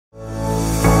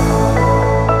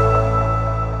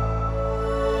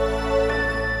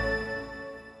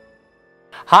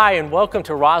Hi, and welcome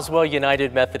to Roswell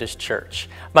United Methodist Church.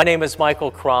 My name is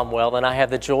Michael Cromwell, and I have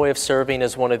the joy of serving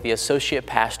as one of the associate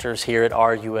pastors here at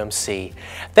RUMC.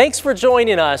 Thanks for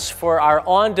joining us for our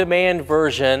on-demand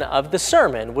version of the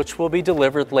sermon, which will be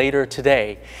delivered later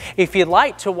today. If you'd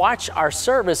like to watch our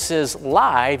services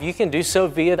live, you can do so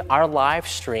via our live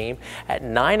stream at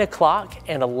 9 o'clock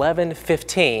and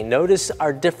 11:15. Notice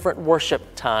our different worship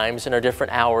times and our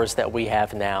different hours that we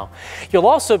have now. You'll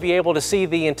also be able to see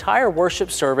the entire worship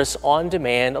service on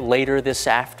demand later this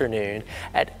afternoon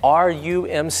at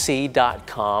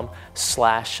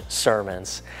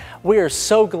rumc.com/sermons. We are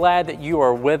so glad that you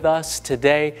are with us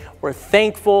today. We're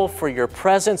thankful for your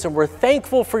presence, and we're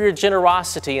thankful for your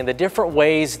generosity and the different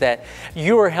ways that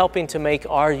you are helping to make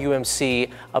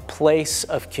RUMC a place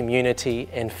of community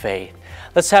and faith.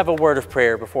 Let's have a word of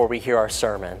prayer before we hear our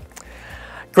sermon.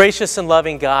 Gracious and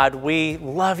loving God, we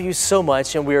love you so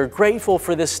much, and we are grateful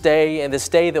for this day and this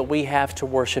day that we have to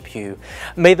worship you.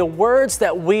 May the words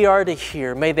that we are to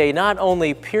hear, may they not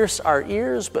only pierce our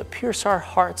ears, but pierce our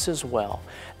hearts as well,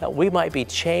 that we might be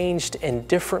changed and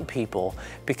different people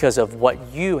because of what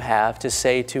you have to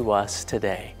say to us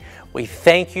today. We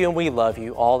thank you and we love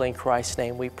you. All in Christ's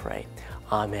name we pray.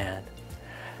 Amen.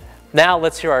 Now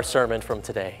let's hear our sermon from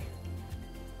today.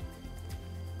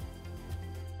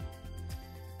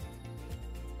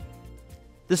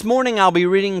 This morning I'll be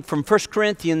reading from 1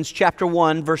 Corinthians chapter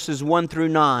 1, verses 1 through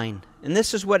 9. And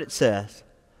this is what it says.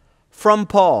 From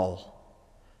Paul,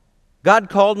 God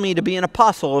called me to be an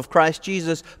apostle of Christ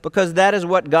Jesus because that is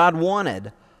what God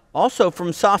wanted. Also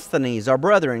from Sosthenes, our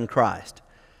brother in Christ,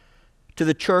 to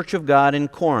the church of God in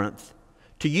Corinth,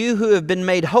 to you who have been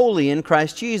made holy in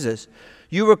Christ Jesus.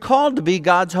 You were called to be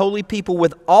God's holy people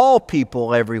with all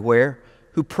people everywhere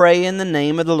who pray in the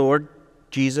name of the Lord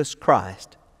Jesus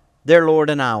Christ, their Lord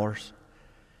and ours.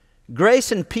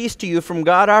 Grace and peace to you from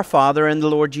God our Father and the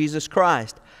Lord Jesus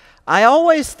Christ. I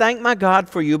always thank my God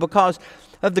for you because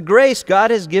of the grace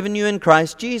God has given you in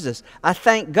Christ Jesus. I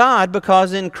thank God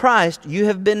because in Christ you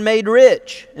have been made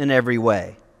rich in every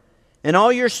way, in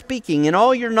all your speaking, in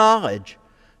all your knowledge.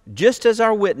 Just as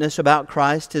our witness about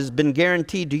Christ has been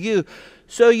guaranteed to you,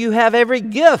 so you have every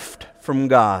gift from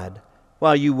God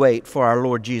while you wait for our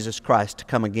Lord Jesus Christ to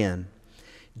come again.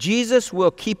 Jesus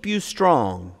will keep you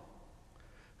strong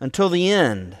until the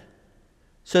end,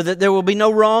 so that there will be no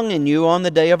wrong in you on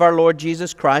the day of our Lord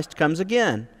Jesus Christ comes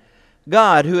again.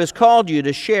 God, who has called you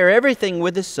to share everything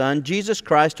with His Son, Jesus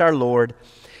Christ our Lord,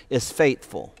 is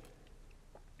faithful.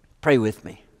 Pray with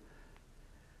me.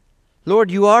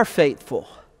 Lord, you are faithful.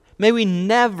 May we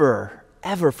never,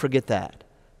 ever forget that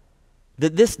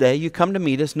this day you come to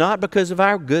meet us not because of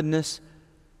our goodness,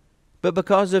 but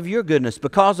because of your goodness,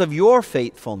 because of your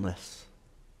faithfulness.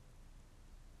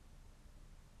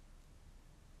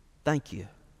 Thank you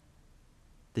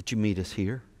that you meet us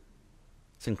here.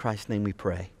 It's in Christ's name we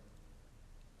pray.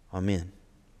 Amen.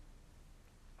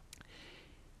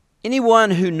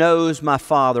 Anyone who knows my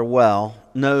Father well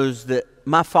knows that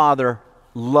my Father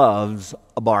loves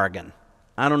a bargain.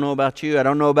 I don't know about you, I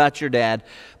don't know about your dad,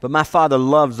 but my Father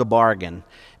loves a bargain.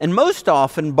 And most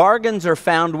often, bargains are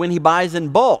found when He buys in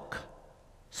bulk.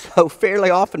 So fairly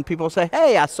often people say,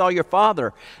 hey, I saw your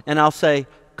father. And I'll say,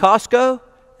 Costco?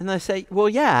 And they say, well,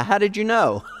 yeah, how did you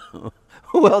know?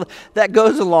 Well, that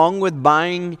goes along with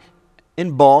buying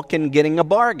in bulk and getting a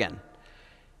bargain.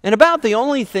 And about the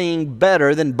only thing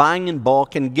better than buying in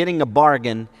bulk and getting a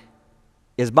bargain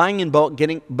is buying in bulk,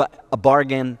 getting a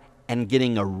bargain, and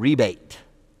getting a rebate.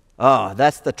 Oh,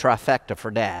 that's the trifecta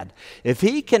for Dad. If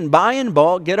he can buy in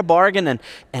bulk, get a bargain, and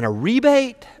a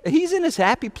rebate, he's in his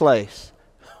happy place.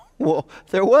 Well,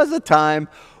 there was a time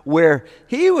where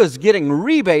he was getting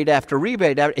rebate after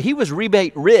rebate. He was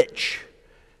rebate rich.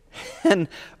 And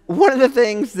one of the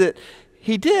things that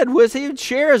he did was he would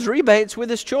share his rebates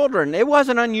with his children. It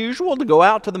wasn't unusual to go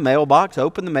out to the mailbox,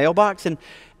 open the mailbox, and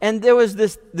there was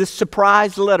this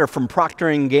surprise letter from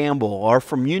Procter & Gamble or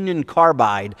from Union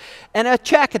Carbide and a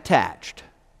check attached.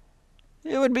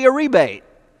 It would be a rebate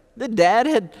that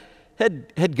Dad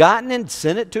had gotten and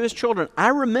sent it to his children. I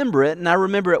remember it, and I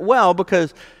remember it well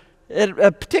because at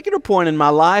a particular point in my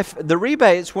life, the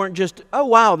rebates weren't just, oh,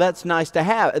 wow, that's nice to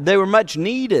have. They were much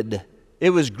needed. It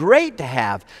was great to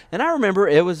have. And I remember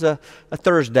it was a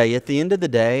Thursday at the end of the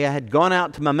day. I had gone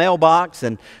out to my mailbox,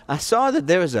 and I saw that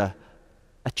there was a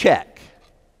check.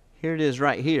 Here it is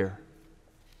right here.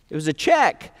 It was a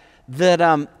check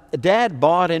that Dad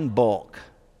bought in bulk.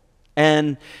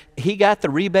 And he got the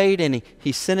rebate and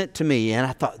he sent it to me. And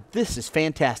I thought, this is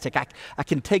fantastic. I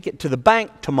can take it to the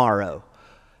bank tomorrow.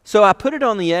 So I put it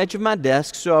on the edge of my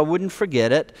desk so I wouldn't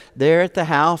forget it there at the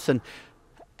house. And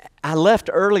I left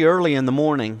early in the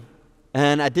morning,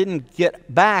 and I didn't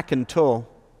get back until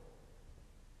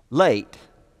late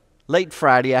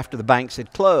Friday after the banks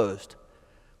had closed.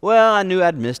 Well, I knew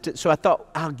I'd missed it, so I thought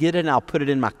I'll get it and I'll put it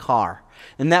in my car.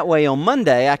 And that way on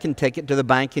Monday I can take it to the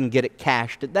bank and get it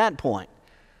cashed at that point.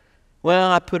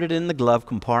 Well, I put it in the glove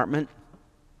compartment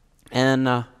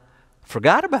and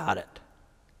forgot about it.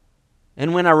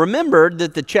 And when I remembered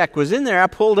that the check was in there, I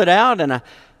pulled it out and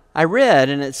I read,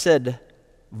 and it said,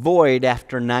 void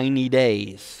after 90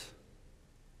 days.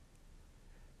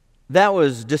 That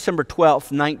was December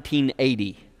 12th,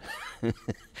 1980.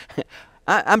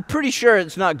 I'm pretty sure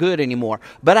it's not good anymore.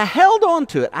 But I held on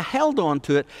to it. I held on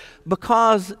to it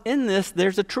because in this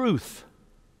there's a truth.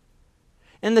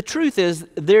 And the truth is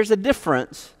there's a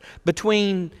difference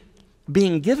between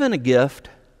being given a gift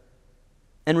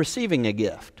and receiving a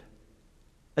gift.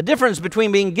 A difference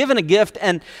between being given a gift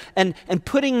and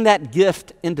putting that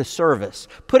gift into service,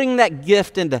 putting that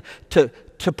gift into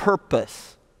to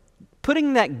purpose,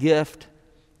 putting that gift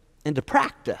into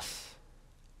practice.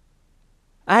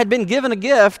 I had been given a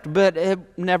gift, but it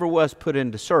never was put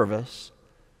into service,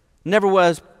 never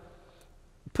was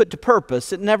put to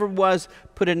purpose, it never was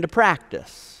put into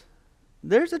practice.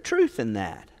 There's a truth in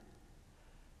that.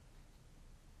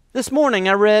 This morning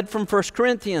I read from 1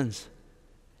 Corinthians.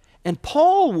 And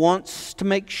Paul wants to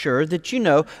make sure that you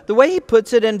know, the way he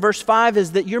puts it in verse 5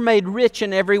 is that you're made rich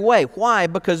in every way. Why?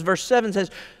 Because verse 7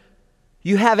 says,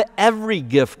 you have every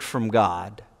gift from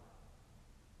God.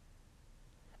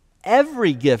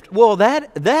 Every gift. Well,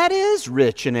 that is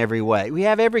rich in every way. We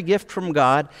have every gift from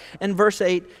God. And verse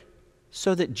 8,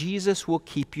 so that Jesus will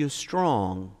keep you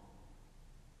strong.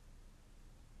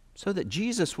 So that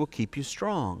Jesus will keep you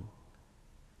strong.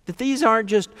 That these aren't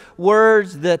just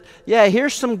words that, yeah,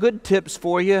 here's some good tips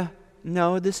for you.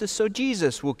 No, this is so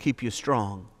Jesus will keep you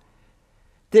strong.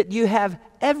 That you have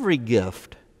every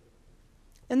gift.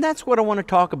 And that's what I want to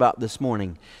talk about this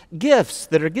morning. Gifts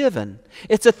that are given.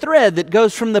 It's a thread that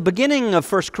goes from the beginning of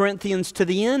 1 Corinthians to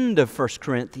the end of 1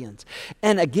 Corinthians.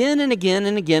 And again and again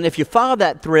and again, if you follow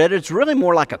that thread, it's really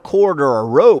more like a cord or a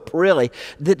rope, really,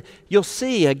 that you'll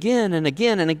see again and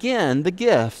again and again the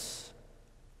gifts.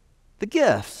 The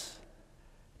gifts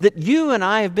that you and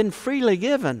I have been freely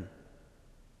given.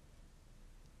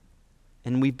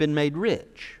 And we've been made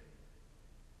rich.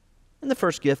 And the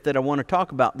first gift that I want to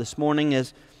talk about this morning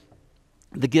is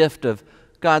the gift of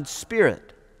God's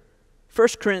Spirit. 1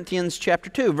 Corinthians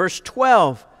chapter 2, verse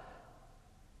 12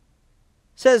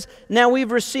 says, now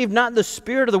we've received not the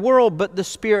spirit of the world, but the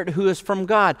Spirit who is from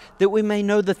God, that we may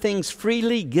know the things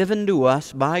freely given to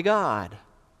us by God.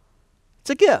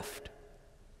 It's a gift.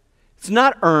 It's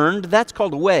not earned. That's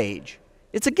called a wage.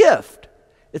 It's a gift.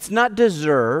 It's not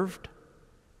deserved.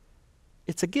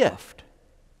 It's a gift.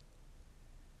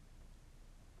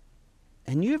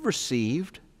 And you have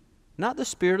received not the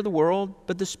spirit of the world,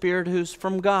 but the Spirit who's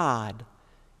from God,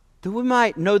 that we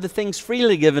might know the things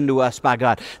freely given to us by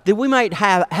God, that we might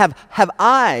have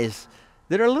eyes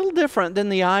that are a little different than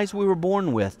the eyes we were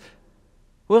born with.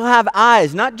 We'll have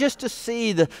eyes not just to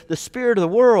see the spirit of the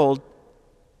world,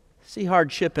 see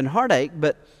hardship and heartache,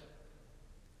 but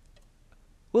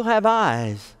we'll have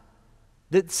eyes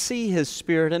that see His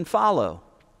Spirit and follow.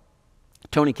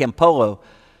 Tony Campolo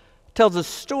tells a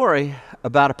story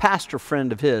about a pastor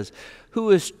friend of his who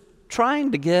was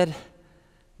trying to get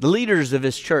the leaders of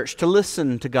his church to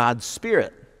listen to God's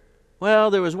Spirit. Well,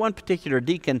 there was one particular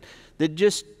deacon that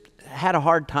just had a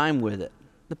hard time with it.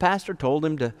 The pastor told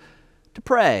him to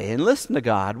pray and listen to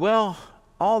God. Well,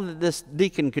 all that this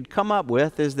deacon could come up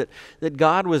with is that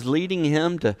God was leading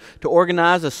him to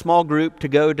organize a small group to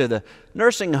go to the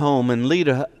nursing home and lead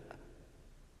a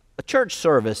church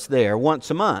service there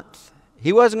once a month.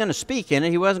 He wasn't going to speak in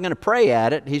it. He wasn't going to pray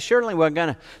at it. He certainly wasn't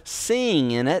going to sing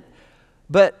in it.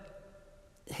 But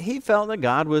he felt that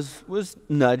God was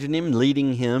nudging him,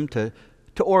 leading him to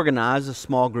organize a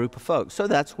small group of folks. So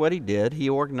that's what he did. He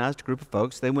organized a group of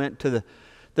folks. They went to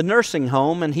the nursing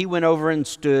home, and he went over and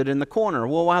stood in the corner.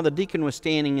 Well, while the deacon was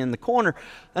standing in the corner,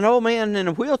 an old man in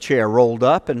a wheelchair rolled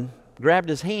up and grabbed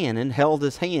his hand and held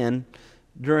his hand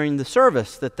during the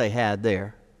service that they had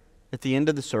there. At the end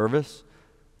of the service,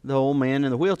 the old man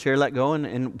in the wheelchair let go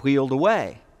and wheeled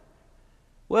away.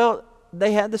 Well,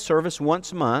 they had the service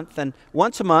once a month, and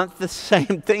once a month the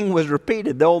same thing was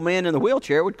repeated. The old man in the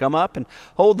wheelchair would come up and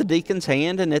hold the deacon's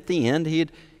hand, and at the end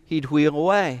he'd wheel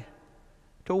away.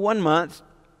 Till one month,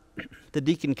 the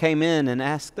deacon came in and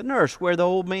asked the nurse where the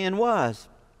old man was.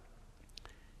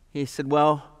 She said,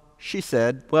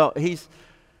 well, he's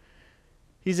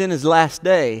in his last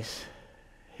days.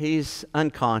 he's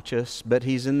unconscious, but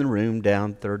he's in the room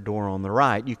down third door on the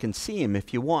right. You can see him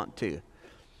if you want to.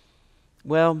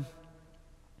 Well,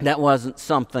 that wasn't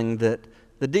something that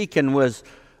the deacon was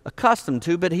accustomed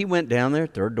to, but he went down there,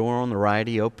 third door on the right.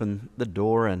 He opened the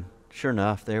door, and sure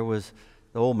enough, there was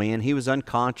the old man. He was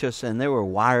unconscious, and there were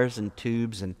wires and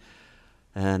tubes, and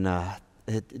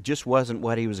it just wasn't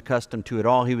what he was accustomed to at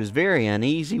all. He was very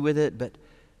uneasy with it, but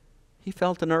he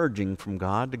felt an urging from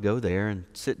God to go there and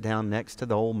sit down next to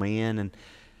the old man. And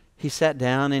he sat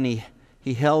down and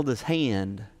he held his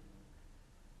hand.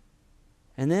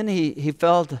 And then he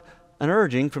felt an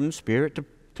urging from the Spirit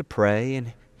to pray,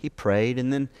 and he prayed.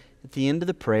 And then at the end of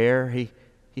the prayer, he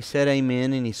said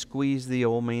amen, and he squeezed the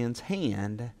old man's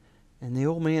hand, and the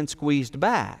old man squeezed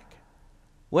back.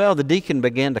 Well, the deacon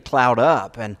began to cloud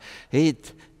up, and he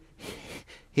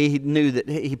knew that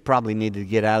he probably needed to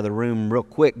get out of the room real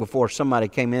quick before somebody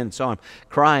came in and saw him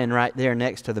crying right there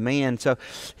next to the man. So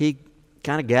he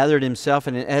kind of gathered himself,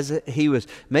 and as he was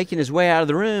making his way out of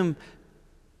the room,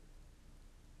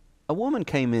 a woman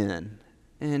came in,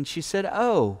 and she said,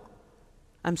 "Oh,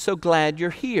 I'm so glad you're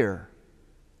here.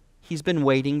 He's been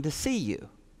waiting to see you."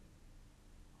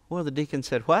 Well, the deacon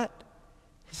said, "What?"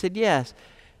 He said, "Yes.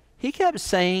 He kept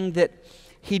saying that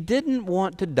he didn't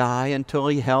want to die until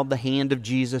he held the hand of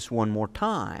Jesus one more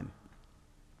time.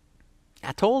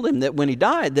 I told him that when he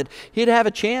died that he'd have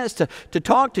a chance to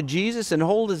talk to Jesus and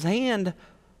hold his hand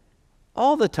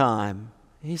all the time."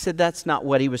 He said that's not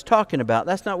what he was talking about.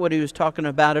 That's not what he was talking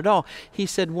about at all. He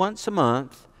said once a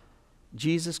month,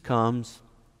 Jesus comes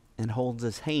and holds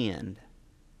his hand.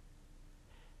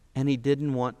 And he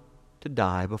didn't want to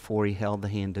die before he held the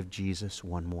hand of Jesus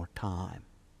one more time.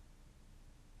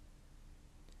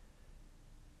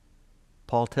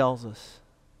 Paul tells us,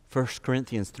 1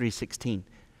 Corinthians 3:16,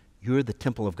 you're the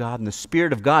temple of God and the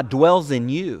Spirit of God dwells in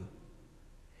you.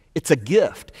 It's a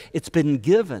gift. It's been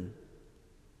given.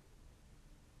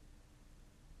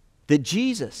 That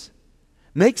Jesus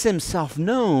makes himself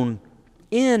known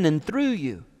in and through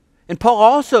you. And Paul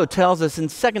also tells us in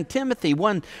 2 Timothy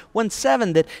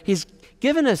 1:7 that he's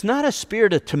given us not a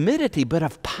spirit of timidity, but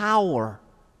of power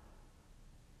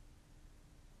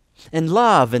and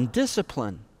love and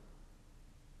discipline.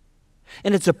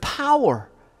 And it's a power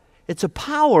that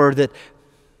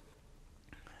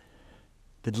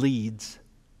leads,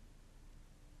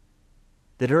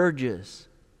 that urges,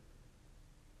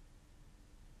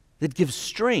 that gives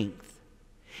strength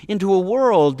into a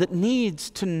world that needs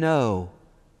to know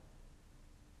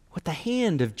what the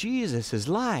hand of Jesus is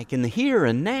like in the here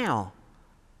and now.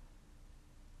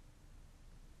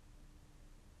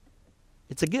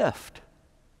 It's a gift.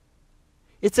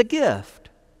 It's a gift.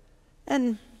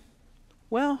 And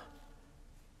well,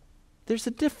 there's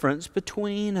a difference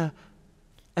between a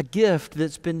gift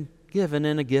that's been given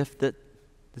and a gift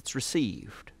that's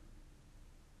received,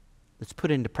 that's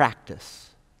put into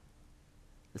practice,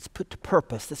 that's put to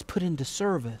purpose, that's put into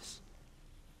service.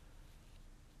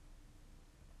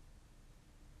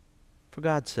 For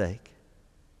God's sake,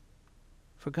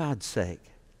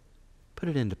 put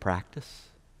it into practice.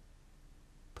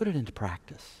 Put it into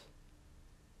practice.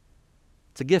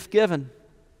 It's a gift given.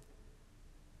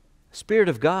 Spirit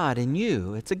of God in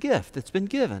you. It's a gift that's been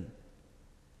given.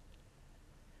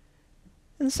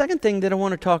 And the second thing that I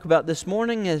want to talk about this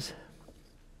morning is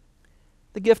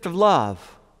the gift of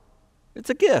love. It's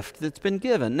a gift that's been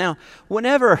given. Now,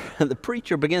 whenever the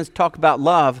preacher begins to talk about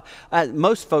love,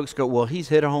 most folks go, well, he's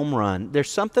hit a home run.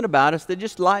 There's something about us that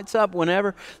just lights up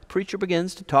whenever the preacher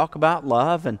begins to talk about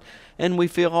love, and we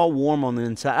feel all warm on the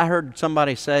inside. I heard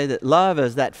somebody say that love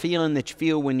is that feeling that you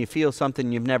feel when you feel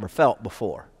something you've never felt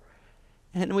before.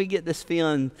 And we get this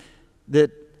feeling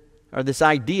or this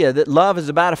idea that love is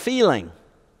about a feeling.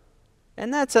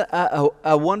 And that's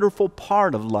a wonderful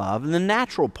part of love, and the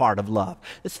natural part of love.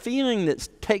 This feeling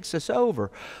that takes us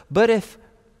over. But if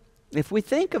we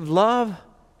think of love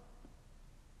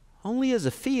only as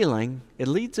a feeling, it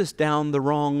leads us down the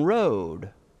wrong road.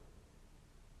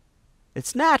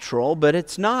 It's natural, but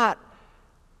it's not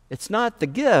the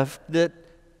gift that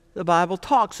the Bible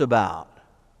talks about.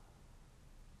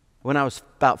 When I was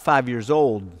about 5 years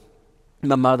old,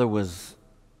 my mother was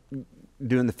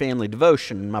doing the family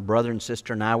devotion. My brother and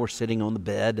sister and I were sitting on the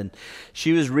bed, and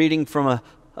she was reading from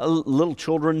a little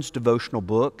children's devotional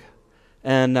book.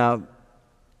 And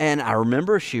I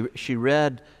remember she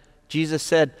read, Jesus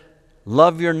said,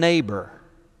 love your neighbor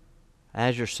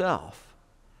as yourself.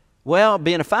 Well,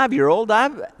 being a 5-year-old,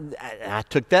 I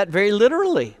took that very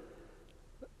literally.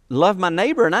 Love my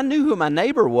neighbor, and I knew who my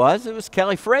neighbor was. It was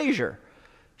Kelly Frazier.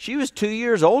 She was 2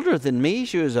 years older than me.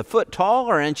 She was a foot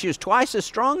taller, and she was twice as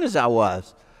strong as I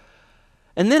was.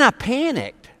 And then I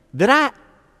panicked. that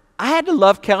I had to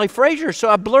love Kelly Frazier, so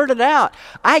I blurted out,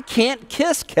 I can't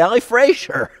kiss Kelly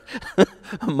Frazier.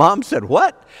 Mom said,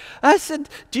 what? I said,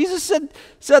 Jesus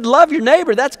said, love your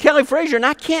neighbor. That's Kelly Frazier, and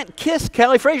I can't kiss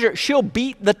Kelly Frazier. She'll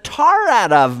beat the tar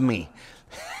out of me.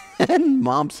 And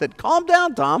Mom said, calm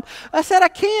down, Tom. I said, I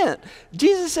can't.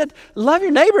 Jesus said, love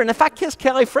your neighbor, and if I kiss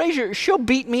Kelly Frazier, she'll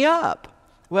beat me up.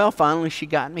 Well, finally, she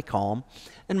got me calm.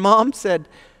 And Mom said,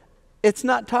 it's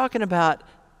not talking about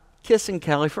kissing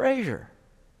Kelly Frazier.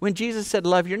 When Jesus said,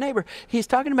 love your neighbor, he's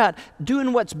talking about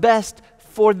doing what's best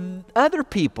for other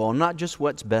people, not just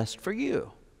what's best for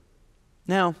you.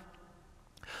 Now,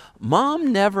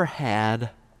 Mom never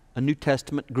had a New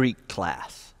Testament Greek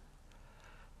class,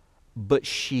 but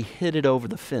she hit it over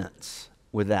the fence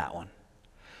with that one,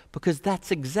 because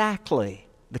that's exactly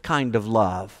the kind of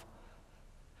love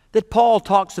that Paul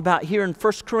talks about here in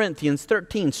 1 Corinthians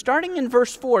 13. Starting in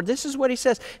verse 4, this is what he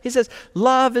says. He says,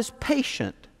 love is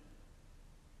patient.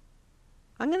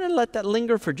 I'm going to let that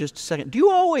linger for just a second. Do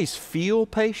you always feel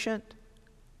patient?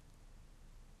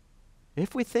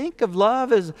 If we think of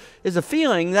love as a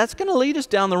feeling, that's going to lead us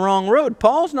down the wrong road.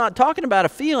 Paul's not talking about a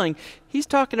feeling. He's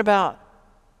talking about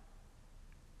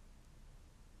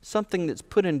something that's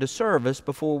put into service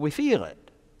before we feel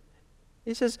it.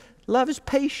 He says, love is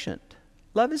patient.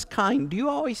 Love is kind. Do you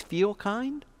always feel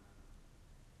kind?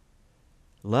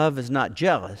 Love is not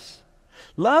jealous.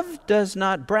 Love does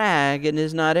not brag and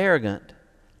is not arrogant.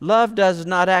 Love does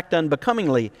not act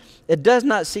unbecomingly. It does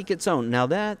not seek its own. Now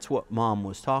that's what Mom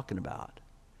was talking about.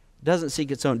 It doesn't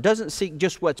seek its own. It doesn't seek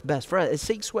just what's best for us. It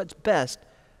seeks what's best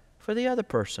for the other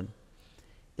person.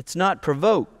 It's not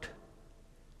provoked.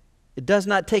 It does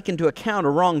not take into account a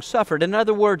wrong suffered. In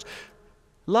other words,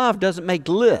 love doesn't make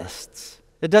lists.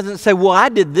 It doesn't say, well, I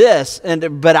did this,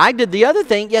 but I did the other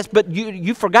thing. Yes, but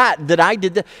you forgot that I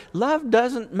did that. Love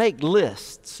doesn't make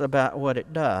lists about what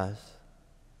it does.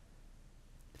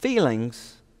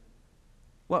 Feelings,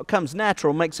 what comes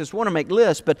natural makes us want to make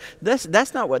lists, but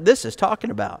that's not what this is talking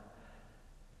about.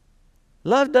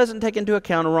 Love doesn't take into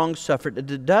account a wrong suffered.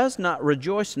 It does not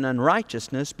rejoice in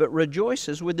unrighteousness, but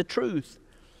rejoices with the truth.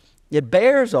 It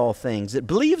bears all things. It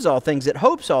believes all things. It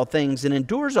hopes all things and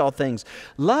endures all things.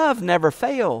 Love never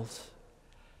fails.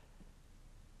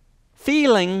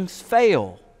 Feelings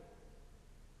fail.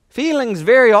 Feelings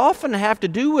very often have to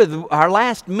do with our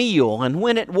last meal and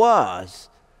when it was.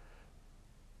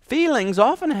 Feelings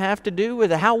often have to do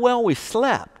with how well we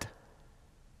slept.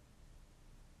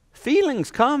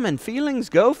 Feelings come and feelings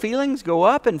go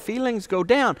up and feelings go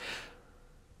down.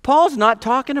 Paul's not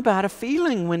talking about a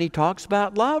feeling when he talks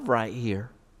about love right here.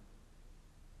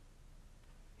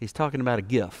 He's talking about a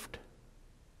gift.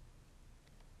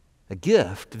 A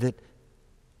gift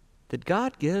that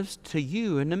God gives to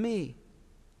you and to me.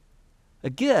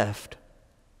 A gift.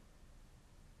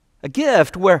 A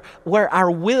gift where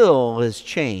our will is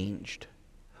changed,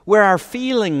 where our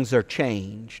feelings are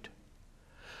changed,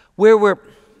 where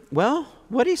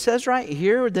what he says right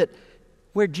here, that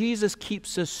where Jesus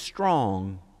keeps us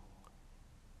strong,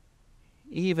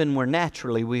 even where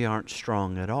naturally we aren't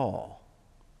strong at all.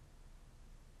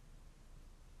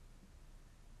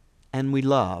 And we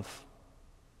love,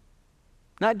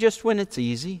 not just when it's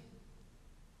easy,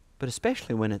 but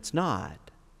especially when it's not.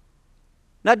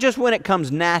 Not just when it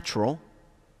comes natural,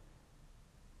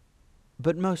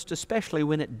 but most especially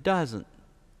when it doesn't.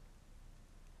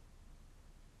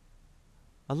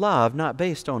 A love not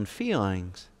based on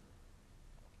feelings,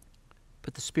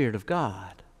 but the Spirit of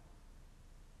God.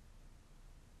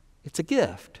 It's a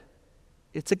gift.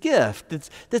 It's a gift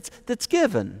that's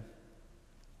given.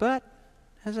 But,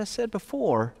 as I said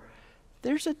before,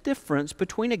 there's a difference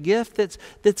between a gift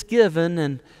that's given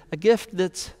and a gift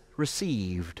that's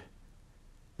received,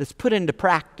 that's put into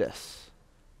practice,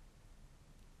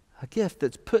 a gift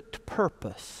that's put to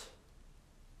purpose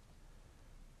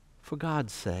for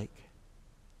God's sake.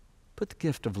 Put the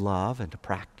gift of love into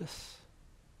practice,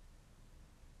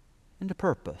 into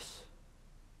purpose.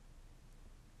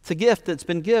 It's a gift that's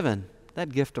been given, that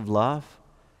gift of love.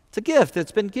 It's a gift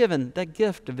that's been given, that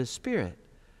gift of His Spirit.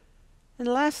 And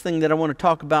the last thing that I want to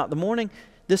talk about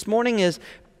this morning is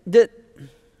that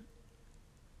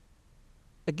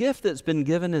a gift that's been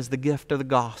given is the gift of the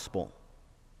gospel.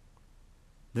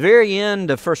 The very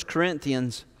end of 1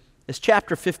 Corinthians is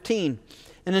chapter 15.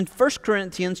 And in 1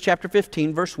 Corinthians chapter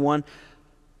 15, verse 1, it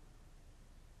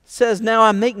says, "Now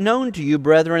I make known to you,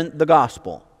 brethren, the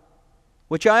gospel,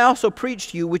 which I also preached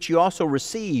to you, which you also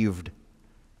received."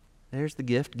 There's the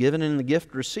gift given and the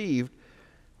gift received,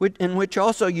 in which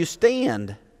also you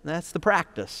stand. That's the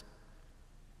practice.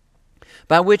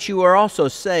 "By which you are also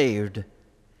saved,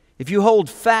 if you hold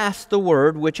fast the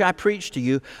word which I preached to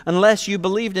you, unless you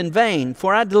believed in vain.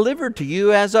 For I delivered to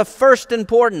you as of first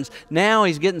importance. Now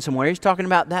he's getting somewhere. He's talking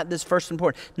about this first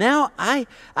importance. Now I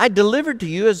delivered to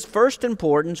you as first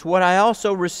importance what I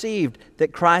also received,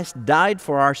 that Christ died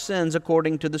for our sins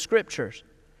according to the Scriptures,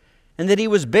 and that He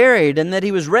was buried, and that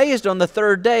He was raised on the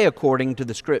third day according to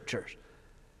the Scriptures.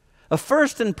 Of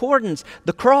first importance,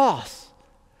 the cross.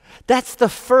 That's the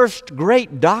first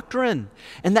great doctrine.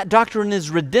 And that doctrine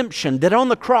is redemption. That on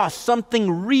the cross,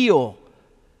 something real,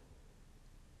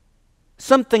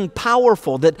 something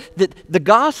powerful, that the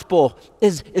gospel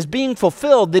is being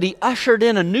fulfilled, that He ushered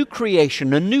in a new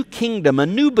creation, a new kingdom, a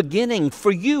new beginning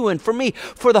for you and for me,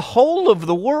 for the whole of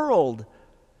the world.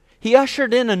 He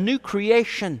ushered in a new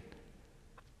creation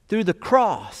through the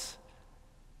cross.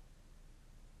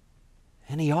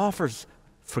 And He offers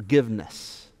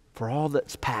forgiveness for all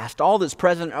that's past, all that's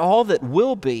present, all that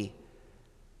will be.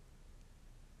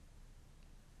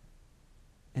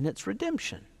 And it's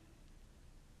redemption.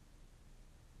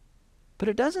 But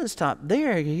it doesn't stop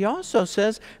there. He also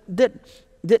says that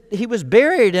He was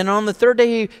buried, and on the third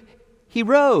day He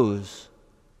rose.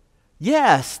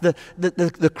 Yes,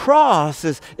 the cross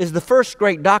is the first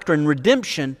great doctrine,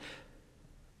 redemption.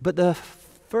 But the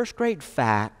first great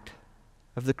fact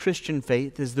of the Christian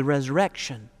faith is the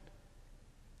resurrection.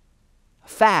 A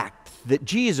fact that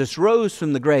Jesus rose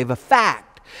from the grave. A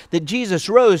fact that Jesus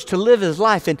rose to live His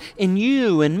life in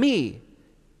you and me.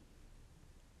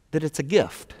 That it's a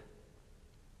gift.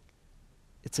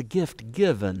 It's a gift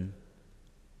given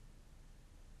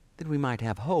that we might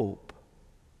have hope.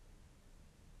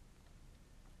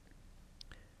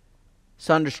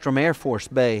 Sandestrom Air Force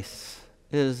Base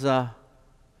is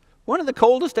one of the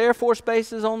coldest Air Force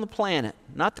bases on the planet.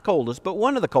 Not the coldest, but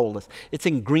one of the coldest. It's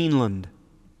in Greenland.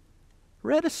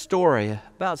 Read a story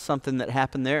about something that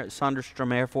happened there at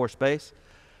Sandestrom Air Force Base.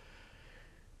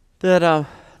 That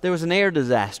there was an air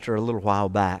disaster a little while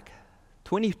back.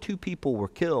 22 people were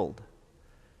killed.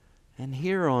 And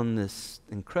here on this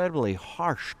incredibly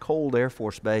harsh, cold Air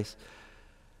Force base,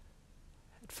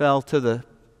 it fell to the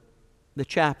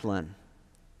chaplain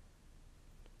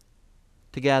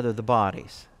to gather the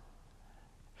bodies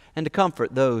and to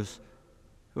comfort those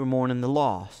who were mourning the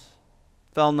loss.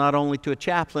 Fell not only to a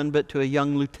chaplain, but to a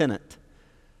young lieutenant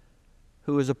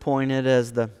who was appointed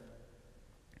as the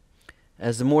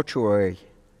mortuary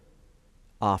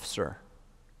officer.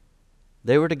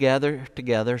 They were to gather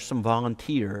together some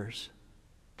volunteers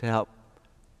to help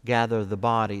gather the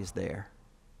bodies there.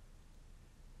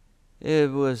 It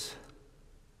was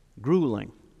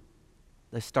grueling.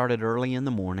 They started early in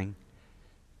the morning,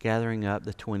 gathering up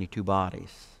the 22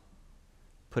 bodies,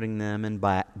 putting them in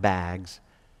bags,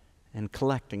 and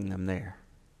collecting them there.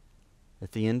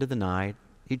 At the end of the night,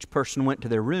 each person went to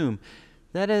their room.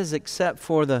 That is, except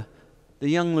for the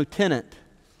young lieutenant.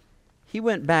 He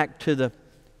went back to the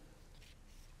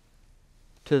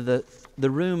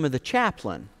room of the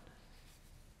chaplain.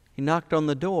 He knocked on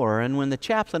the door, and when the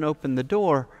chaplain opened the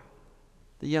door,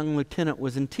 the young lieutenant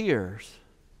was in tears.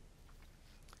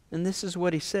 And this is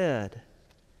what he said.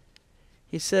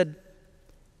 He said,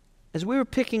 "As we were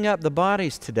picking up the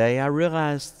bodies today, I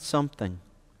realized something.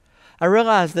 I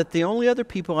realized that the only other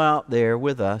people out there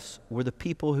with us were the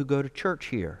people who go to church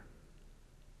here.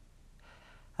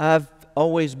 I've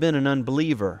always been an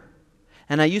unbeliever,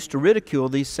 and I used to ridicule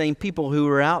these same people who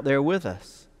were out there with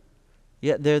us.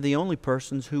 Yet they're the only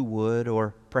persons who would,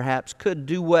 or perhaps could,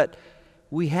 do what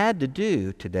we had to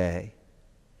do today.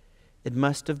 It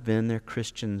must have been their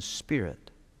Christian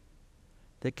spirit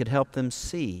that could help them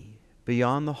see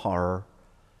beyond the horror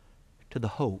to the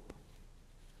hope."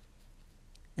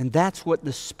 And that's what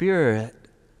the Spirit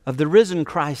of the risen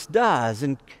Christ does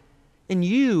in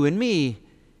you and me,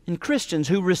 in Christians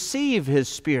who receive His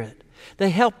Spirit. They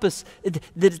help us,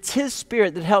 that it's His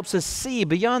Spirit that helps us see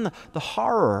beyond the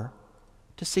horror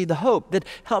to see the hope, that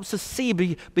helps us see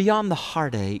beyond the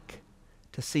heartache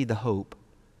to see the hope,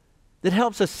 that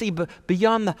helps us see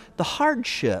beyond the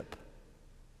hardship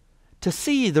to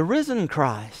see the risen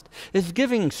Christ is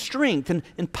giving strength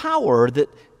and power that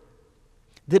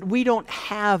we don't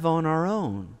have on our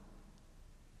own.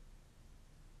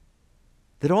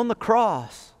 That on the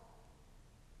cross,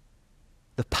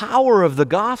 the power of the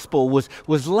gospel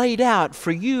was laid out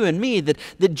for you and me,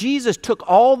 that Jesus took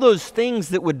all those things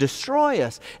that would destroy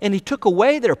us, and He took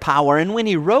away their power, and when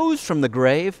He rose from the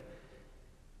grave,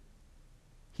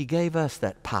 He gave us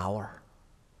that power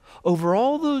over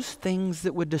all those things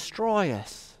that would destroy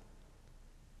us.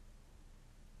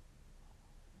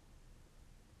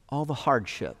 All the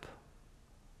hardship,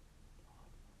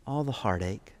 all the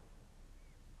heartache,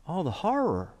 all the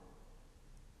horror.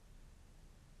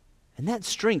 And that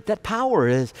strength, that power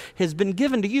has been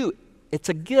given to you. It's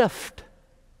a gift.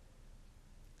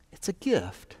 It's a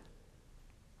gift.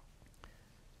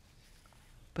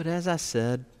 But as I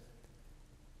said,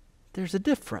 there's a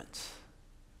difference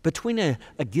between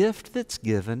a gift that's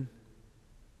given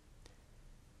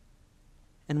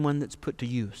and one that's put to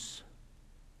use.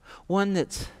 One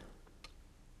that's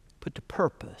put to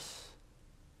purpose,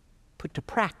 put to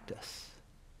practice.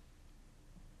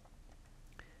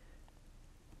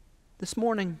 This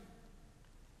morning,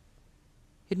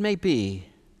 it may be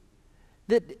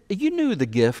that you knew the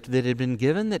gift that had been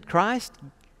given, that Christ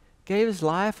gave His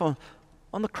life on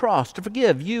the cross to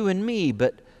forgive you and me,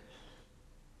 but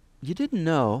you didn't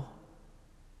know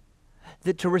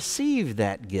that to receive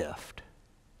that gift,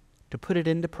 to put it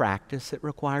into practice, it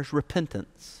requires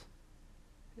repentance.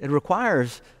 It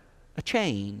requires a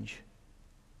change,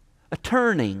 a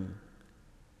turning.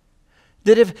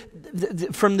 That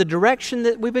if from the direction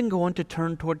that we've been going to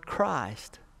turn toward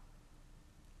Christ.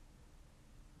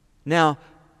 Now,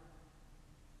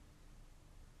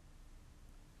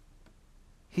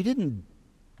 He didn't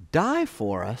die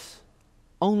for us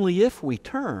only if we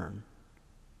turn.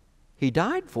 He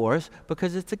died for us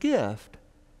because it's a gift.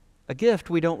 A gift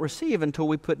we don't receive until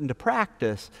we put into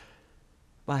practice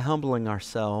by humbling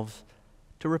ourselves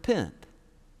to repent.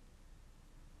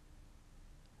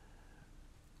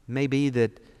 Maybe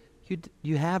that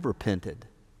you have repented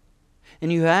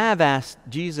and you have asked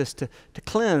Jesus to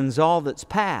cleanse all that's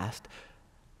past,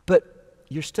 but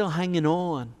you're still hanging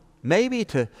on. Maybe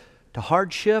to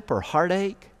hardship or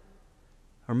heartache,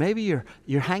 or maybe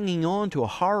you're hanging on to a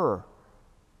horror.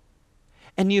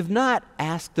 And you've not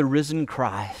asked the risen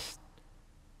Christ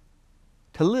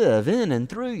to live in and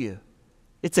through you.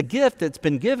 It's a gift that's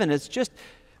been given. It's just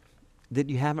that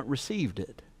you haven't received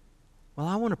it. Well,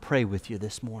 I want to pray with you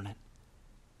this morning.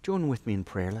 Join with me in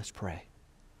prayer. Let's pray.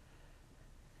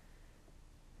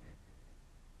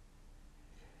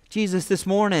 Jesus, this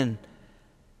morning,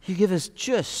 You give us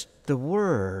just the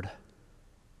word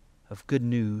of good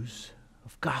news,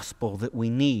 of gospel that we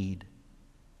need.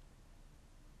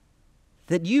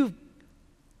 That you've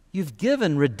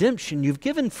given redemption, you've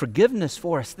given forgiveness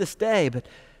for us this day, but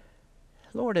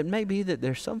Lord, it may be that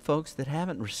there's some folks that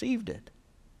haven't received it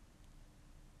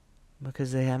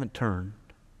because they haven't turned,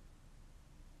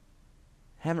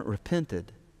 haven't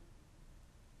repented,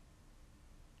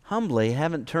 humbly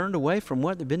haven't turned away from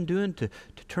what they've been doing to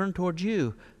turn towards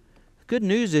you. The good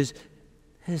news is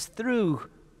through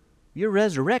your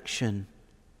resurrection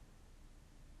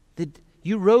that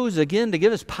you rose again to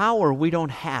give us power we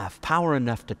don't have, power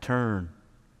enough to turn,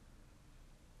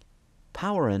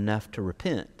 power enough to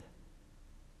repent.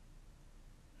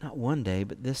 Not one day,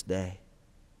 but this day.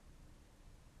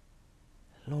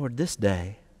 Lord, this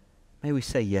day, may we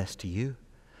say yes to you.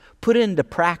 Put into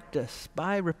practice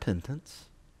by repentance.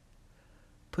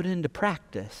 Put into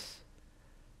practice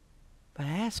by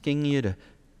asking you to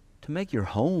make your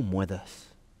home with us.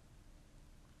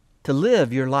 To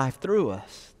live your life through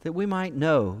us, that we might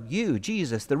know you,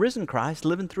 Jesus, the risen Christ,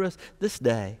 living through us this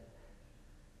day.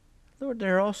 Lord,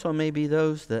 there also may be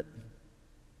those that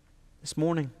this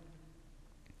morning,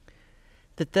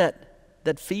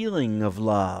 that feeling of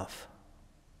love,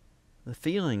 the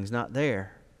feeling's not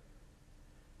there.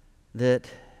 That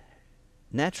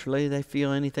naturally they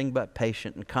feel anything but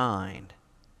patient and kind.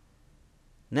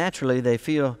 Naturally they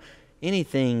feel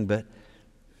anything but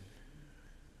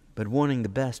wanting the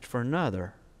best for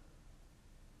another.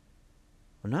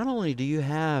 Well, not only do you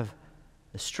have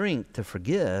the strength to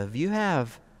forgive, you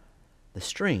have the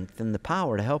strength and the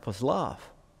power to help us love,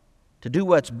 to do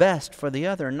what's best for the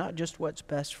other and not just what's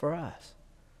best for us,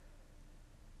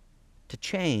 to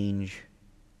change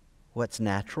what's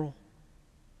natural,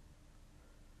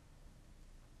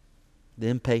 the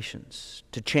impatience,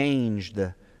 to change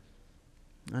the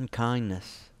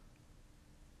unkindness,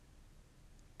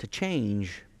 to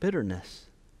change bitterness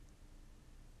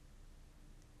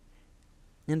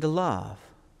into love.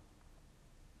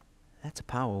 That's a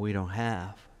power we don't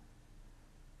have.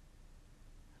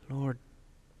 Lord,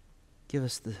 give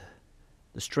us the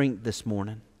strength this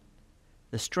morning,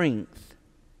 the strength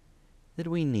that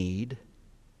we need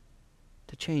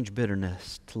to change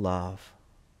bitterness to love.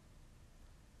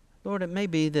 Lord, it may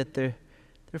be that there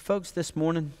are folks this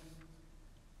morning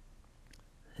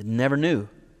that never knew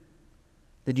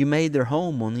that you made their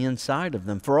home on the inside of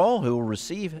them for all who will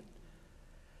receive it.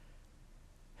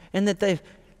 And that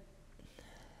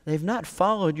they've not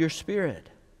followed your Spirit.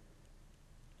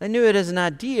 They knew it as an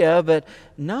idea, but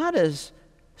not as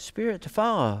Spirit to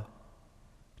follow,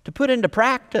 to put into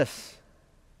practice,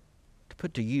 to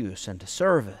put to use and to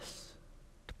service,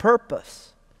 to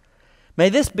purpose. May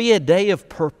this be a day of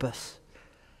purpose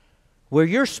where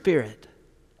your Spirit,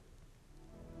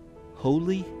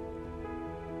 holy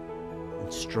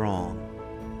and strong,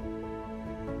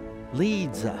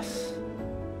 leads us,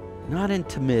 not in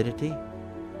timidity,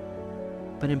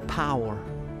 but in power,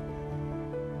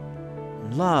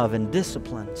 in love and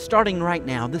discipline, starting right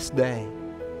now, this day.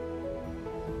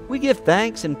 We give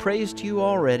thanks and praise to you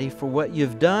already for what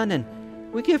you've done, and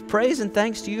we give praise and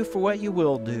thanks to you for what you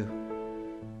will do.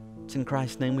 It's in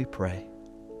Christ's name we pray.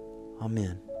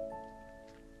 Amen.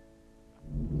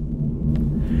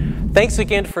 Thanks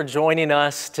again for joining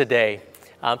us today.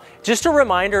 Just a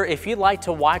reminder, if you'd like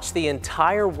to watch the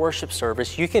entire worship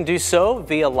service, you can do so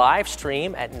via live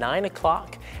stream at 9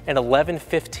 o'clock and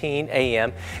 11:15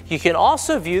 a.m. You can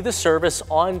also view the service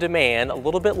on demand a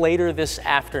little bit later this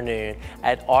afternoon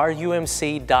at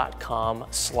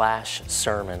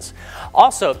rumc.com/sermons.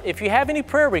 Also, if you have any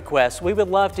prayer requests, we would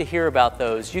love to hear about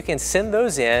those. You can send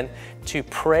those in to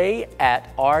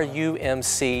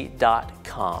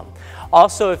pray@rumc.com.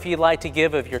 Also, if you'd like to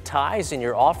give of your tithes and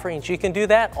your offerings, you can do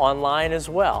that online as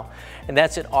well. And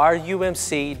that's at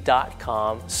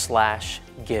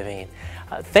rumc.com/giving.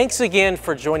 Thanks again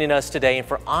for joining us today and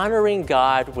for honoring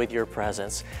God with your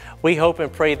presence. We hope and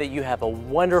pray that you have a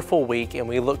wonderful week, and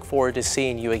we look forward to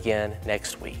seeing you again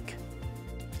next week.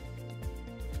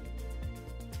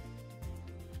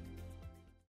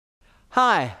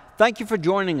 Hi, thank you for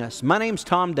joining us. My name's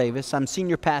Tom Davis. I'm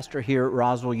senior pastor here at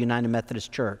Roswell United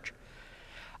Methodist Church.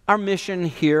 Our mission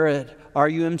here at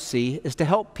RUMC is to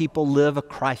help people live a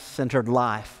Christ-centered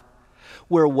life.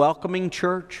 We're a welcoming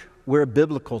church, we're a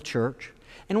biblical church,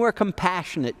 and we're a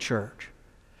compassionate church.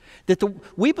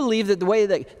 We believe that the way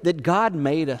that God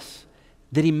made us,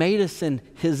 that He made us in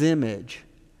His image.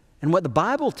 And what the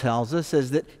Bible tells us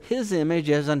is that His image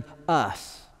is an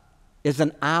us, is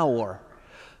an our.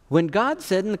 When God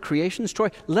said in the creation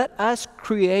story, let us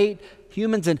create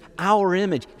humans in our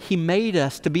image, He made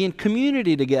us to be in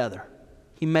community together.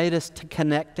 He made us to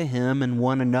connect to Him and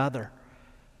one another.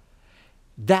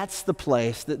 That's the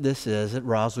place that this is at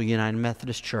Roswell United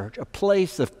Methodist Church, a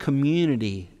place of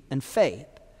community and faith.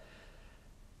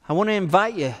 I want to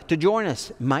invite you to join us.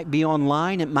 It might be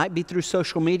online, it might be through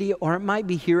social media, or it might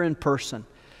be here in person.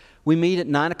 We meet at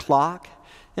 9 o'clock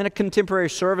in a contemporary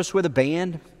service with a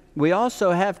band. We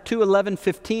also have two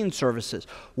 11:15 services.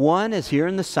 One is here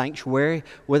in the sanctuary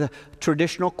with a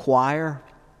traditional choir,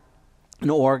 an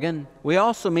organ. We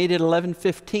also meet at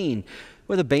 11:15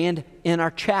 with a band in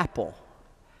our chapel.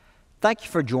 Thank you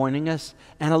for joining us,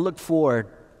 and I look forward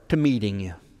to meeting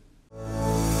you.